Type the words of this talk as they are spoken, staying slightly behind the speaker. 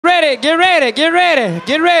ready, get ready, get ready,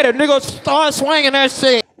 get ready. Nigga, start swinging that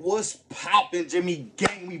shit. What's poppin', Jimmy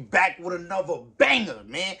Gang? We back with another banger,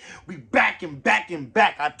 man. We back and back and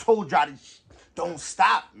back. I told y'all this don't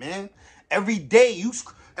stop, man. Every day you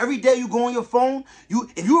go on your phone.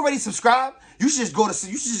 If you already subscribed, you should just go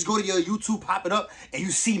to your YouTube, pop it up, and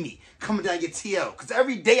you see me coming down your TL. Cause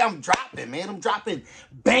every day I'm dropping, man. I'm dropping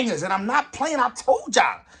bangers, and I'm not playing. I told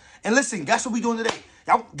y'all. And listen, guess what we doing today?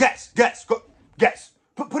 Y'all guess.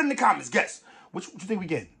 Put in the comments. Guess. What you think we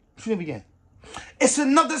getting? What you think we getting? It's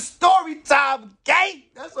another story time, gang.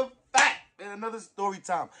 That's a fact, man. Another story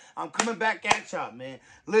time. I'm coming back at y'all, man.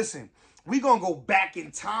 Listen, we gonna go back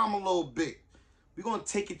in time a little bit. We're gonna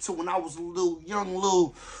take it to when I was a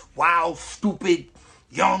little wild, stupid,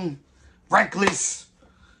 young, reckless,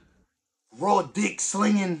 raw dick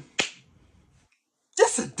slinging.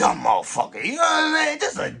 Just a dumb motherfucker. You know what I mean?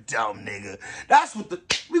 Just a dumb nigga. That's what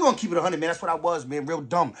we gonna keep it 100, man. That's what I was, man. Real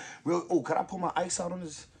dumb. Oh, can I pull my ice out on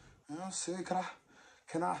this? You know what I'm saying?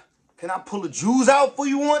 Can I pull the juice out for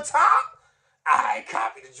you one time? Alright,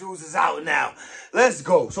 copy. The juice is out now. Let's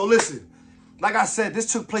go. So listen, like I said,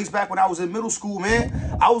 this took place back when I was in middle school,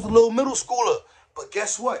 man. I was a little middle schooler. But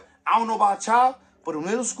guess what? I don't know about y'all, but in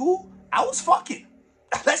middle school, I was fucking.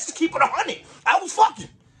 Let's just keep it 100. I was fucking.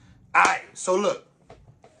 Alright, so look.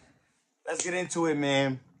 Let's get into it,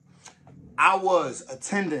 man. I was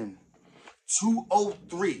attending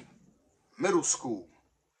 203 middle school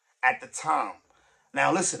at the time.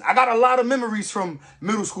 Now, listen, I got a lot of memories from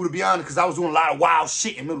middle school, to be honest, because I was doing a lot of wild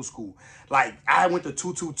shit in middle school. Like, I went to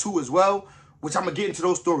 222 as well, which I'm going to get into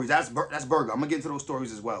those stories. That's Burger. I'm going to get into those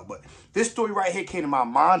stories as well. But this story right here came to my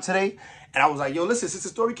mind today, and I was like, yo, listen, since the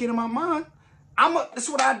story came to my mind, this is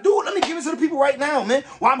what I do. Let me give it to the people right now, man.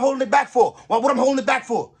 What I'm holding it back for? What I'm holding it back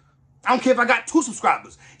for? I don't care if I got 2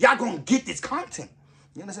 subscribers. Y'all going to get this content.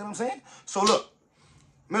 You understand what I'm saying? So, look,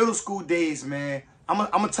 middle school days, man. I'm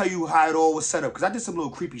gonna tell you how it all was set up, because I did some little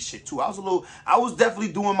creepy shit too. I was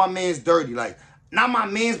definitely doing my man's dirty. Like, not my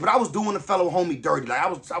man's, but I was doing the fellow homie dirty. Like, I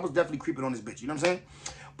was definitely creeping on this bitch, you know what I'm saying?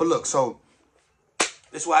 But look, so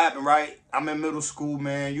this is what happened, right? I'm in middle school,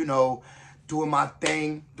 man, you know, doing my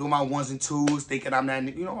thing, doing my ones and twos, thinking I'm that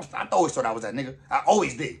nigga. You know, I always thought I was that nigga. I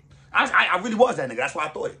always did. I really was that nigga. That's why I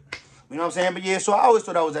thought it. You know what I'm saying? But yeah, so I always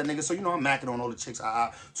thought I was that nigga. So, you know, I'm macking on all the chicks,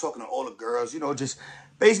 talking to all the girls, you know, just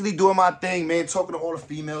basically doing my thing, man, talking to all the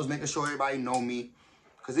females, making sure everybody know me.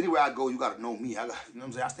 Because anywhere I go, you got to know me. You know what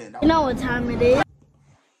I'm saying? I stand out. You know what time it is.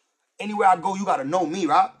 Anywhere I go, you got to know me,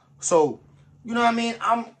 right? So, you know what I mean?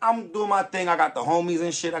 I'm doing my thing. I got the homies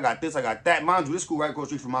and shit. I got this, I got that. Mind you, this school right across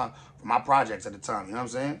the street from my projects at the time. You know what I'm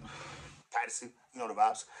saying? Patterson, you know the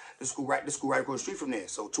vibes. This school right across the street from there.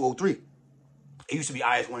 So, 203. It used to be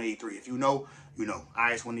IS 183. If you know, you know.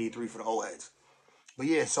 IS 183 for the old heads. But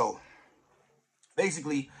yeah, so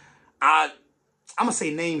basically, I'm going to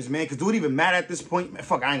say names, man, because do it even matter at this point? Man,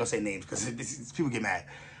 fuck, I ain't going to say names because people get mad.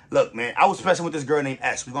 Look, man, I was messing with this girl named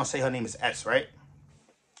S. We're going to say her name is S, right?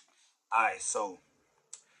 All right, so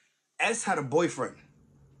S had a boyfriend.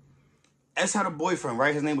 S had a boyfriend,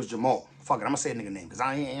 right? His name was Jamal. Fuck it, I'm going to say a nigga name because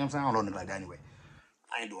I don't know a nigga like that anyway.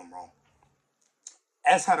 I ain't doing wrong.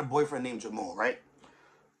 S had a boyfriend named Jamal, right?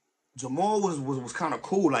 Jamal was kind of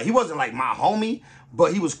cool. Like, he wasn't like my homie,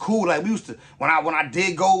 but he was cool. Like, we used to, when I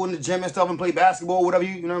did go in the gym and stuff and play basketball, whatever,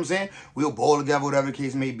 you know what I'm saying? We'll ball together, whatever the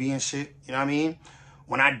case may be and shit. You know what I mean?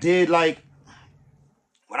 When I did like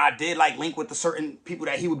link with the certain people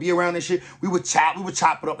that he would be around and shit, we would chop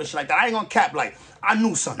it up and shit like that. I ain't gonna cap. Like, I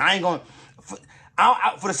knew something. I ain't gonna,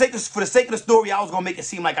 for the sake of the story, I was gonna make it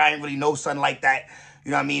seem like I ain't really know something like that. You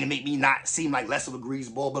know what I mean? And make me not seem like less of a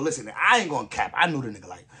greaseball. But listen, I ain't gonna cap. I knew the nigga.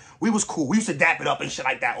 Like, we was cool. We used to dap it up and shit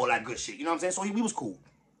like that, all that good shit. You know what I'm saying? So we was cool.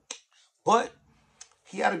 But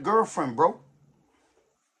he had a girlfriend, bro.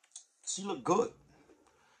 She looked good.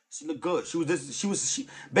 She looked good.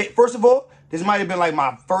 First of all, this might have been like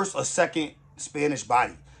my first or second Spanish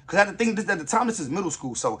body. Because at the time, this is middle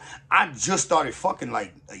school. So I just started fucking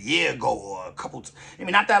like a year ago or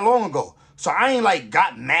not that long ago. So I ain't like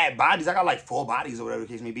got mad bodies. I got like 4 bodies or whatever the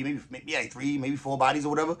case may be. Maybe like 3, maybe 4 bodies or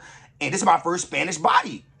whatever. And this is my first Spanish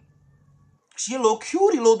body. She a little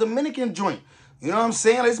cutie, little Dominican joint. You know what I'm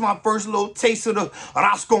saying? This is my first little taste of the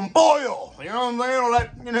arroz con pollo. You know what I'm saying? All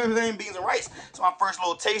that, you know what I'm saying? Beans and rice. It's my first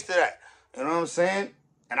little taste of that. You know what I'm saying?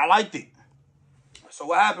 And I liked it. So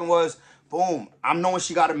what happened was, boom, I'm knowing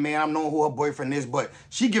she got a man. I'm knowing who her boyfriend is, but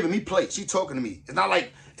she giving me play. She talking to me. It's not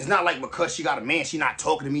like because she got a man, she not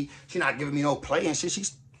talking to me. She not giving me no play and shit.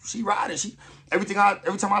 She riding. Every time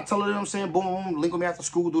I tell her, you know what I'm saying, boom, boom, link with me after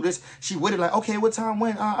school, do this. She with it like, okay, what time,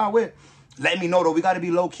 when, where? Let me know, though. We got to be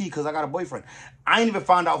low-key because I got a boyfriend. I ain't even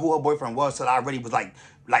find out who her boyfriend was till I already was like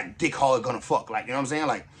dick hard gonna fuck. Like, you know what I'm saying?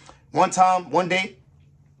 Like, one day,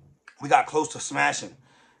 we got close to smashing.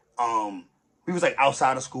 We was like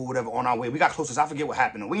outside of school, whatever, on our way. We got close to, I forget what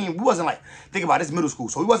happened. We wasn't like, think about it, it's middle school.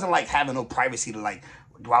 So we wasn't like having no privacy to like,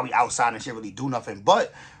 while we outside and shit really do nothing.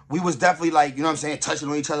 But we was definitely like, you know what I'm saying, touching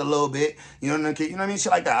on each other a little bit. You know what I mean?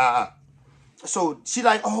 Shit like that. So she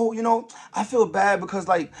like, oh, you know, I feel bad because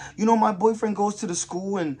like, you know, my boyfriend goes to the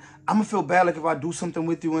school and I'm gonna feel bad like if I do something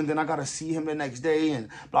with you and then I gotta see him the next day and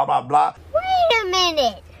blah, blah, blah. Wait a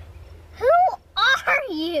minute. Who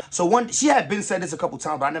are you? So she had been said this a couple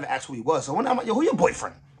times, but I never asked who he was. So one day I'm like, yo, who your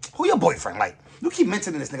boyfriend? Who your boyfriend? Like, you keep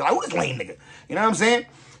mentioning this nigga. Like, who this lame nigga? You know what I'm saying?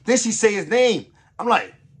 Then she say his name. I'm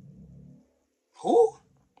like, who?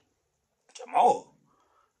 Jamal.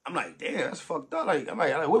 I'm like, damn, that's fucked up. Like, I'm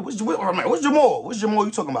like, what's Jamal? What's Jamal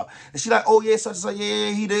you talking about? And she like, oh yeah, such and such, yeah,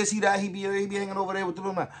 he this, he that, he be hanging over there with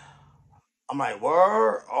them. I'm like,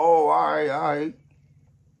 word? Oh, all right.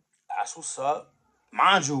 That's what's up.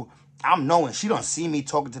 Mind you, I'm knowing she done see me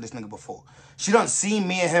talking to this nigga before. She done seen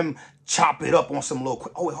me and him chop it up on some little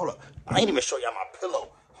quick. Oh wait, hold up. I ain't even show y'all my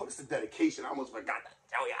pillow. Oh, this is dedication. I almost forgot to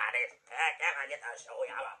tell y'all this. I get to show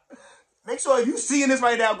y'all. Make sure if you seeing this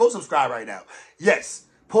right now, go subscribe right now. Yes.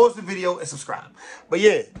 Pause the video and subscribe. But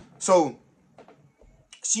yeah, so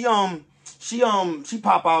she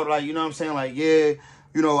pop out like, you know what I'm saying, like, yeah,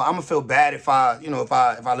 you know, I'm gonna feel bad if I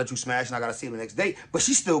let you smash and I gotta see you the next day. But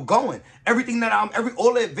she's still going. Everything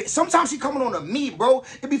that sometimes she coming on to me, bro.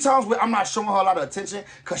 It be times where I'm not showing her a lot of attention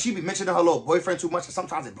because she be mentioning her little boyfriend too much and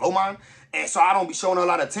sometimes it blow mine. And so I don't be showing her a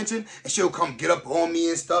lot of attention and she'll come get up on me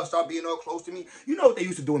and stuff, start being all close to me. You know what they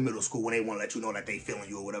used to do in middle school when they want to let you know that they feeling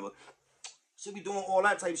you or whatever. She be doing all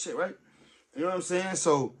that type of shit, right? You know what I'm saying?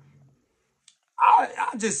 So I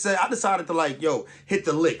decided to like, yo, hit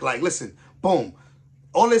the lick. Like, listen, boom.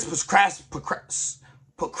 All this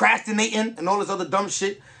procrastinating and all this other dumb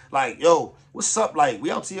shit. Like, yo, what's up? Like,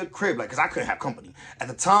 we out to your crib. Like, because I couldn't have company. At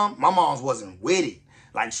the time, my mom's wasn't with it.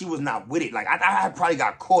 Like, she was not with it. Like, I had probably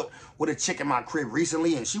got caught with a chick in my crib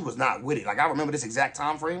recently, and she was not with it. Like, I remember this exact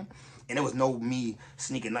time frame, and there was no me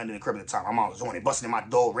sneaking nothing in the crib at the time. My mom was on it, busting in my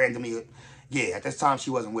door randomly. Yeah, at this time, she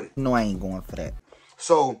wasn't with it. No, I ain't going for that.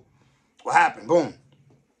 So, what happened? Boom.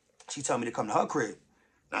 She told me to come to her crib.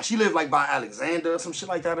 Now, she lived, like, by Alexander or some shit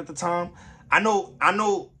like that at the time. I know,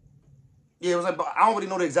 yeah, it was like, I don't really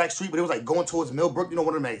know the exact street, but it was, like, going towards Millbrook. You know,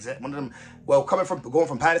 going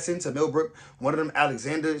from Patterson to Millbrook, one of them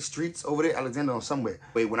Alexander streets over there, Alexander or somewhere,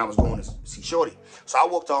 when I was going to see Shorty. So, I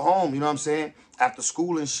walked her home, you know what I'm saying, after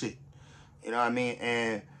school and shit. You know what I mean?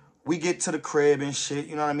 And we get to the crib and shit,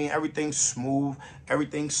 you know what I mean? Everything's smooth,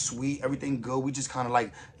 everything's sweet, everything good. We just kind of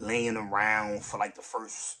like laying around for like the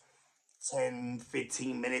first 10,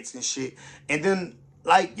 15 minutes and shit. And then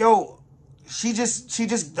like, yo, she just,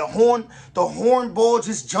 the hornball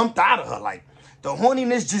just jumped out of her. Like, the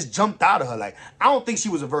horniness just jumped out of her. Like, I don't think she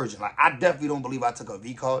was a virgin. Like, I definitely don't believe I took her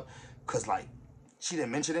V card because like, she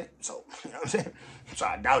didn't mention it. So, you know what I'm saying? So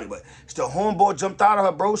I doubt it, but the hornball jumped out of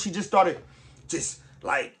her, bro. She just started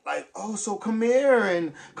like, oh, so come here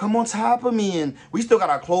and come on top of me. And we still got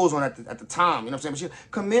our clothes on at the time, you know what I'm saying? But she,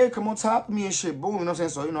 come here, come on top of me and shit, boom, you know what I'm saying?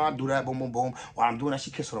 So, you know, I do that, boom, boom, boom. While I'm doing that, she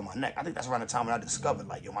kissed her on my neck. I think that's around the time when I discovered,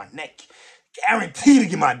 like, yo, my neck, guaranteed to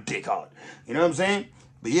get my dick hard. You know what I'm saying?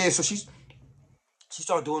 But yeah, so she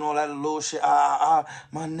started doing all that little shit,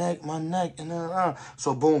 my neck, and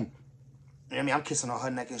so boom. You know what I mean? I'm kissing on her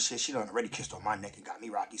neck and shit. She done already kissed on my neck and got me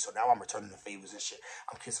rocky. So now I'm returning the favors and shit.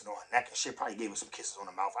 I'm kissing on her neck and shit. Probably gave her some kisses on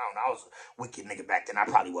the mouth. I don't know. I was a wicked nigga back then. I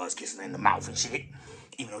probably was kissing her in the mouth and shit.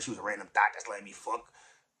 Even though she was a random thought that's letting me fuck.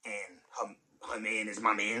 And her man is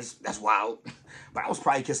my man's. That's wild. But I was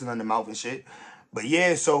probably kissing her in the mouth and shit. But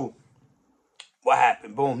yeah, so what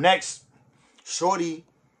happened? Boom. Next, Shorty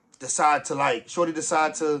decided to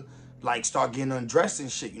like start getting undressed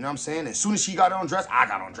and shit, you know what I'm saying? As soon as she got undressed, I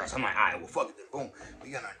got undressed. I'm like, all right, well, fuck it then, boom. We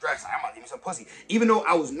got undressed. I'm about to give me some pussy. Even though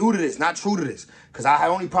I was new to this, not true to this, because I had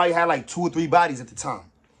only probably had like 2 or 3 bodies at the time.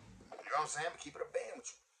 You know what I'm saying? But keep it a band with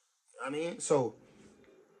you. You know what I mean? So,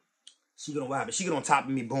 she get on what happened? She get on top of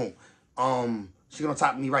me, boom. She get on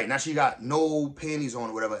top of me, right. Now she got no panties on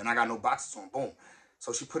or whatever, and I got no boxes on, boom.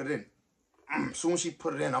 So she put it in. As soon as she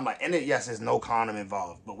put it in, I'm like, and it, yes, there's no condom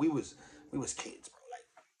involved, but we was kids, bro.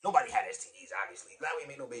 Nobody had STDs, obviously. Glad we ain't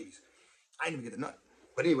made no babies. I ain't even get the nut.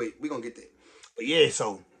 But anyway, we gonna get there. But yeah,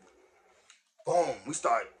 so, boom, we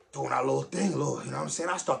start doing our little thing, you know what I'm saying?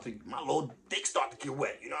 My little dick start to get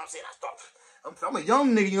wet, you know what I'm saying? I'm a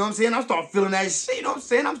young nigga, you know what I'm saying? I start feeling that shit, you know what I'm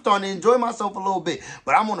saying? I'm starting to enjoy myself a little bit.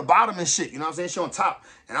 But I'm on the bottom and shit, you know what I'm saying? She on top,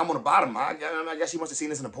 and I'm on the bottom. I guess she must have seen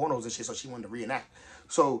this in the pornos and shit, so she wanted to reenact.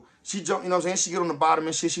 So she jump, you know what I'm saying? She get on the bottom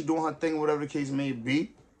and shit. She doing her thing, whatever the case may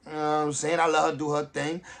be. You know what I'm saying? I let her do her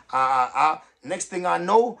thing. Next thing I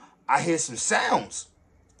know, I hear some sounds.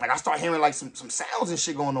 Like I start hearing like some sounds and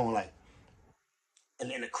shit going on, like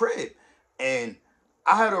in the crib. And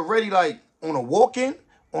I had already like on a walk-in,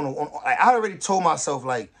 like, I had already told myself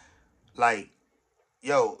like,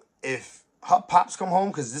 yo, if her pops come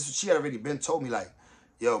home, cause this she had already been told me like,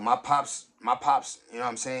 yo, my pops, you know what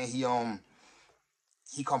I'm saying?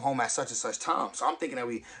 He come home at such and such time. So I'm thinking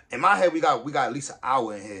that in my head, we got at least an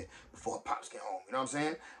hour in here before her pops get home. You know what I'm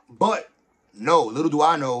saying? But no, little do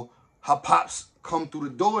I know, her pops come through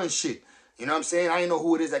the door and shit. You know what I'm saying? I didn't know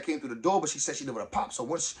who it is that came through the door, but she said she lived with her pop. So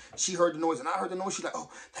once she heard the noise and I heard the noise, she's like, oh,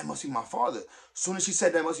 that must be my father. As soon as she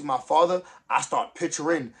said that must be my father, I start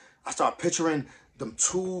picturing them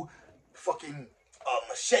two fucking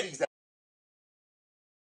machetes that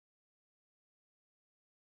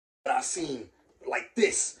I seen like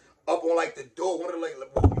this up on like the door. One of the like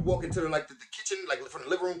you walk into the kitchen, like from the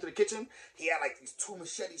living room to the kitchen, he had like these two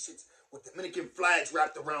machete shits with Dominican flags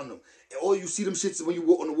wrapped around them. And all you see them shits when you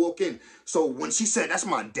walk in. So when she said that's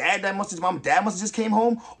my dad, my dad must have just came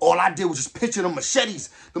home, all I did was just picture them machetes,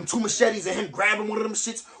 them two machetes, and him grabbing one of them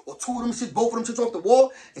shits or two of them shits, both of them shits off the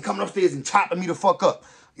wall and coming upstairs and chopping me the fuck up.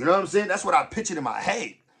 You know what I'm saying? That's what I pictured in my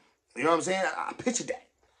head. You know what I'm saying? I pictured that.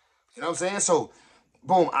 You know what I'm saying? So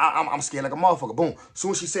boom, I'm scared like a motherfucker. Boom.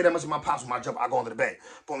 Soon as she said that much of my pops, when I jump, I go under the bed.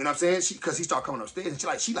 Boom, you know what I'm saying? Cause he started coming upstairs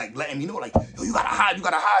and she like letting me know, like, yo, you gotta hide,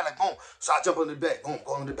 like boom. So I jump under the bed, boom,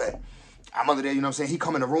 go under the bed. I'm under there, you know what I'm saying? He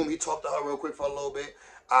come in the room, he talked to her real quick for a little bit.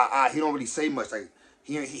 He don't really say much, like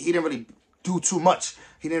he didn't really do too much.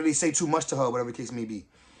 He didn't really say too much to her, whatever the case may be.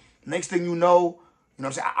 Next thing you know what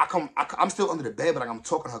I'm saying? I'm still under the bed, but like I'm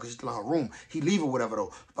talking to her because she's still in her room. He leave or whatever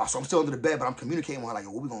though. So I'm still under the bed, but I'm communicating with her like, yo,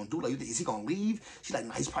 what we gonna do? Like, is he gonna leave? She's like,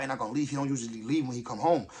 nah, he's probably not gonna leave. He don't usually leave when he come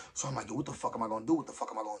home. So I'm like, yo, what the fuck am I gonna do? What the fuck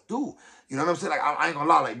am I gonna do? You know what I'm saying? Like, I ain't gonna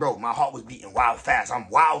lie, like, bro, my heart was beating wild fast. I'm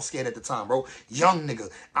wild scared at the time, bro. Young nigga.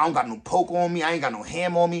 I don't got no poke on me. I ain't got no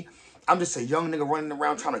ham on me. I'm just a young nigga running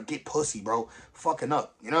around trying to get pussy, bro. Fucking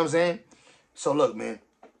up. You know what I'm saying? So look, man.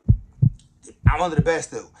 I'm under the bed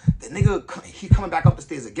still. The nigga, he coming back up the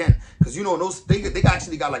stairs again. Because, you know, they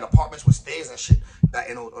actually got, like, apartments with stairs and shit back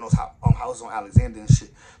in those houses on Alexander and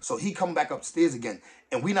shit. So he coming back up the stairs again.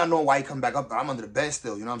 And we not knowing why he coming back up, but I'm under the bed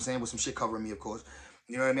still, you know what I'm saying? With some shit covering me, of course.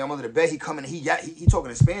 You know what I mean? I'm under the bed. He coming, he talking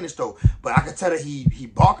in Spanish, though. But I could tell that he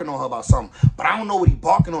barking on her about something. But I don't know what he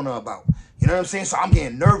barking on her about. You know what I'm saying? So I'm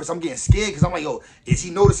getting nervous. I'm getting scared because I'm like, yo, is he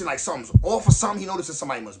noticing, like, something's off or something? He noticing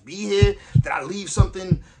somebody must be here? Did I leave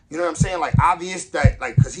something, you know what I'm saying, like, obvious that,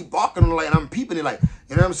 like, because he barking on her, like, and I'm peeping it, like,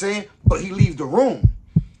 you know what I'm saying? But he leaves the room.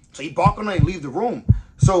 So he barking on her and leave the room.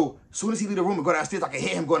 So as soon as he leave the room and go downstairs, I can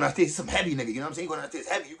hear him going downstairs. He's some heavy nigga, you know what I'm saying? He going downstairs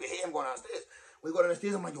heavy. You can hear him going downstairs. When we go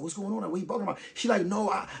downstairs, I'm like, yo, what's going on? Like, what he barking about? She like,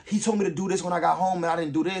 no, he told me to do this when I got home, and I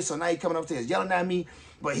didn't do this. So now he coming upstairs yelling at me.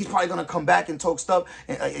 But he's probably gonna come back and talk stuff,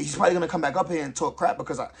 and he's probably gonna come back up here and talk crap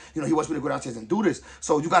because he wants me to go downstairs and do this.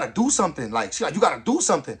 So you gotta do something. Like, she like, you gotta do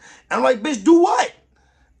something. And I'm like, bitch, do what?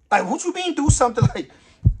 Like, what you mean do something? Like,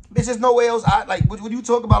 bitch, there's no way else. Like, what you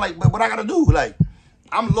talk about? Like, what I gotta do? Like,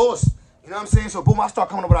 I'm lost. You know what I'm saying? So boom, I start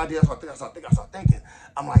coming up with ideas. I start thinking.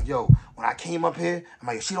 I'm like, yo, when I came up here, I'm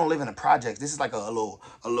like, she don't live in the projects. This is like a little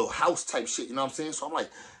house type shit. You know what I'm saying? So I'm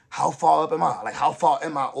like, how far up am I? Like, how far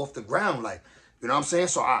am I off the ground? Like, you know what I'm saying?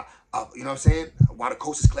 So you know what I'm saying? While the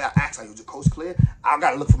coast is clear, I ask, like, is the coast clear? I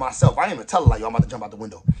gotta look for myself. I ain't even tell her, like, yo, I'm about to jump out the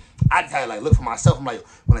window. I just had to, like, look for myself. I'm like,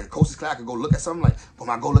 when the coast is clear, I can go look at something. Like, when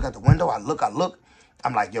I go look at the window, I look.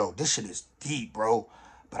 I'm like, yo, this shit is deep, bro.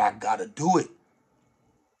 But I gotta do it.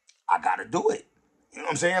 You know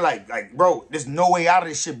what I'm saying? Like, bro, there's no way out of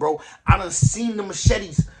this shit, bro. I done seen the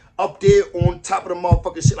machetes up there on top of the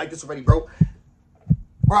motherfucking shit like this already, bro.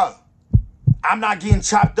 Bro, I'm not getting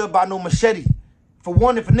chopped up by no machete. For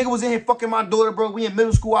one, if a nigga was in here fucking my daughter, bro, we in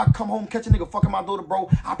middle school, I come home, catch a nigga fucking my daughter, bro,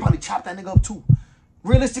 I'd probably chop that nigga up too.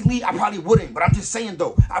 Realistically, I probably wouldn't, but I'm just saying,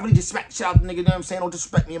 though. I really just smack the shit out the nigga, you know what I'm saying? Don't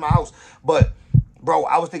disrespect me in my house. But, bro,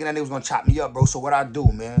 I was thinking that nigga was gonna chop me up, bro, so what I do,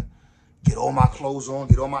 man? Get all my clothes on,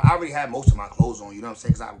 I already had most of my clothes on, you know what I'm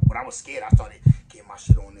saying? Because when I was scared, I started getting my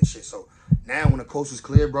shit on and shit. So now when the coast was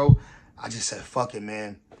clear, bro, I just said, fuck it,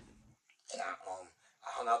 man. And I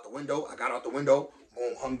hung out the window. I got out the window,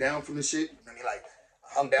 boom, hung down from the shit. I mean, like,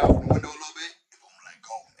 I hung down from the window a little bit, and boom, let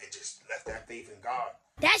go. And just left that faith in God.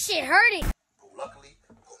 That shit hurting. Boom, luckily,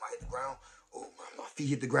 boom, I hit the ground. Oh, my feet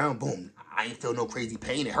hit the ground, boom. I ain't feel no crazy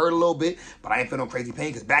pain. It hurt a little bit, but I ain't feel no crazy pain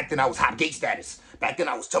because back then I was hot gate status. Back then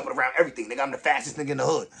I was jumping around everything. Nigga, I'm the fastest nigga in the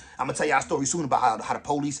hood. I'm going to tell y'all a story soon about how the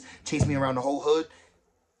police chased me around the whole hood.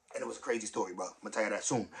 And it was a crazy story, bro. I'm going to tell you that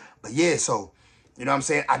soon. But yeah, so, You know what I'm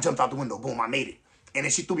saying? I jumped out the window. Boom, I made it. And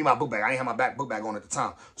then she threw me my book bag. I didn't have my book bag on at the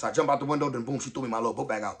time. So I jump out the window, then boom, she threw me my little book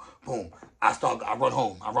bag out. Boom. I run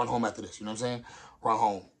home. I run home after this. You know what I'm saying? Run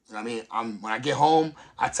home. You know what I mean? When I get home,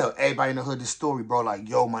 I tell everybody in the hood this story, bro. Like,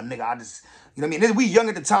 yo, my nigga, you know what I mean? We young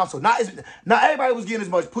at the time, so not everybody was getting as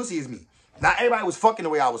much pussy as me. Not everybody was fucking the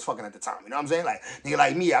way I was fucking at the time. You know what I'm saying? Like, nigga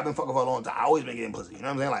like me, I've been fucking for a long time. I always been getting pussy. You know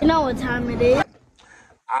what I'm saying? Like, You know what time it is.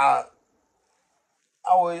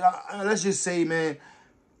 Let's just say, man,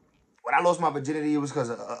 when I lost my virginity, it was because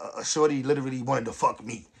a shorty literally wanted to fuck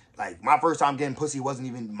me. Like, my first time getting pussy wasn't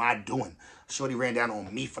even my doing. Shorty ran down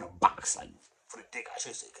on me for the box, like, for the dick, I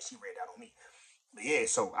should say, because she ran down on me. But yeah,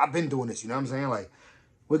 so I've been doing this, you know what I'm saying? Like,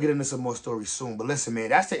 we'll get into some more stories soon. But listen, man,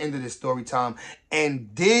 that's the end of this story time.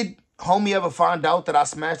 And did homie ever find out that I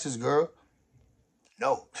smashed his girl?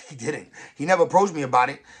 No, he didn't. He never approached me about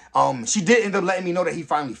it. She did end up letting me know that he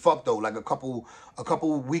finally fucked, though. Like, a couple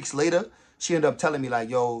weeks later, she ended up telling me, like,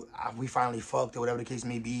 yo, we finally fucked, or whatever the case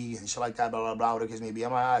may be, and shit like that, blah, blah, blah, whatever the case may be.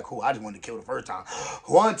 I'm like, all right, cool. I just wanted to kill the first time.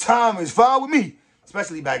 One time is fine with me.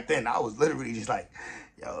 Especially back then. I was literally just like,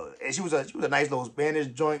 yo, and she was a nice little Spanish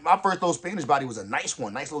joint. My first little Spanish body was a nice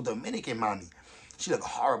one. Nice little Dominican mommy. She look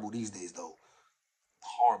horrible these days, though.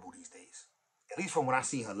 Horrible these days. At least from when I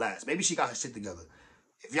seen her last. Maybe she got her shit together.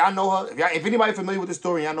 If y'all know her, if anybody familiar with this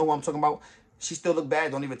story, y'all know who I'm talking about, she still look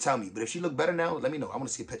bad, don't even tell me. But if she look better now, let me know. I want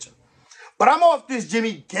to see a picture. But I'm off this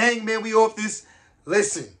Jimmy gang, man. We off this.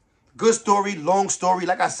 Listen, good story, long story.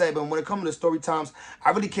 Like I said, but when it comes to story times,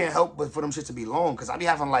 I really can't help but for them shit to be long. Because I be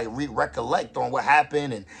having like recollect on what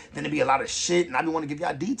happened. And then there be a lot of shit. And I be want to give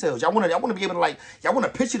y'all details. Y'all want to be able to like, y'all want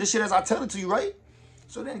to picture the shit as I tell it to you, right?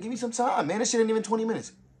 So then give me some time, man. This shit ain't even 20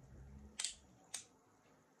 minutes.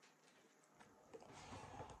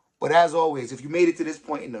 But as always, if you made it to this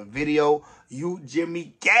point in the video, you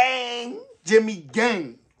Jimmy gang. Jimmy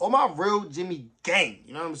gang. Oh, my real Jimmy gang.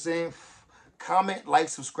 You know what I'm saying? Comment, like,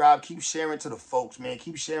 subscribe. Keep sharing to the folks, man.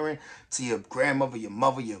 Keep sharing to your grandmother, your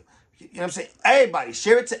mother, you know what I'm saying? Everybody.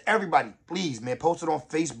 Share it to everybody. Please, man. Post it on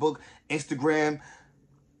Facebook, Instagram.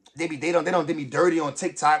 They don't do me dirty on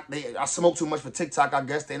TikTok. I smoke too much for TikTok, I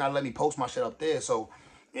guess. They not let me post my shit up there. So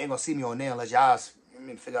you ain't gonna see me on there unless y'all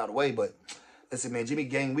figure out a way. But listen, man, Jimmy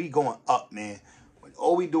gang, we going up, man.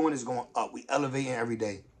 All we doing is going up. We elevating every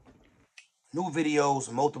day. New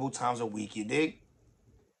videos multiple times a week, you dig?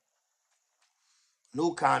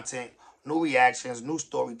 New content, new reactions, new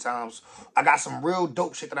story times. I got some real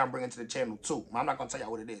dope shit that I'm bringing to the channel, too. I'm not going to tell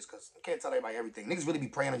y'all what it is, because I can't tell everybody everything. Niggas really be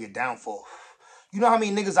praying on your downfall. You know how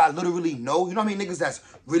many niggas I literally know? You know how many niggas that's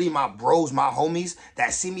really my bros, my homies,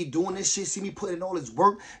 that see me doing this shit, see me putting in all this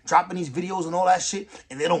work, dropping these videos and all that shit,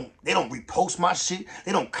 and they don't repost my shit,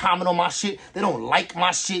 they don't comment on my shit, they don't like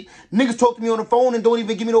my shit. Niggas talk to me on the phone and don't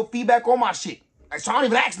even give me no feedback on my shit. Like, so I don't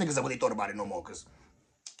even ask niggas what they thought about it no more, because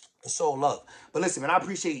it's all love. But listen, man, I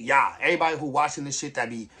appreciate y'all. Everybody who watching this shit that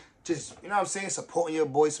be just, you know what I'm saying, supporting your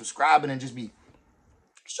boy, subscribing, and just be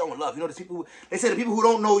showing love. You know, they say the people who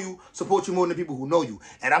don't know you support you more than the people who know you.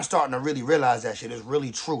 And I'm starting to really realize that shit is really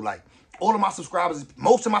true. Like, all of my subscribers,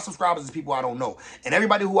 most of my subscribers is people I don't know. And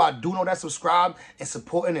everybody who I do know that subscribe and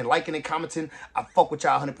supporting and liking and commenting, I fuck with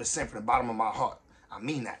y'all 100% from the bottom of my heart. I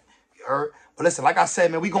mean that. You heard? But listen, like I said,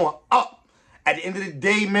 man, we going up. At the end of the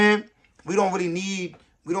day, man, we don't really need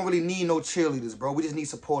no cheerleaders, bro. We just need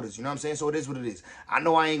supporters, you know what I'm saying? So it is what it is. I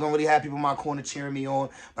know I ain't gonna really have people in my corner cheering me on,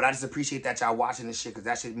 but I just appreciate that y'all watching this shit, because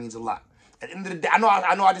that shit means a lot. At the end of the day, I know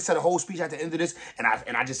I just said a whole speech at the end of this, and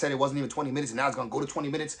I just said it wasn't even 20 minutes, and now it's gonna go to 20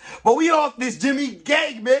 minutes. But we off this Jimmy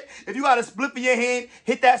gang, man. If you got a split in your hand,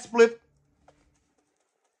 hit that split.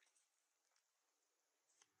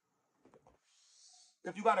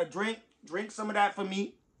 If you got a drink some of that for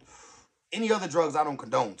me. Any other drugs I don't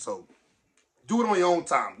condone, so do it on your own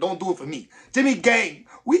time. Don't do it for me. Jimmy gang,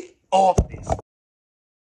 we off this.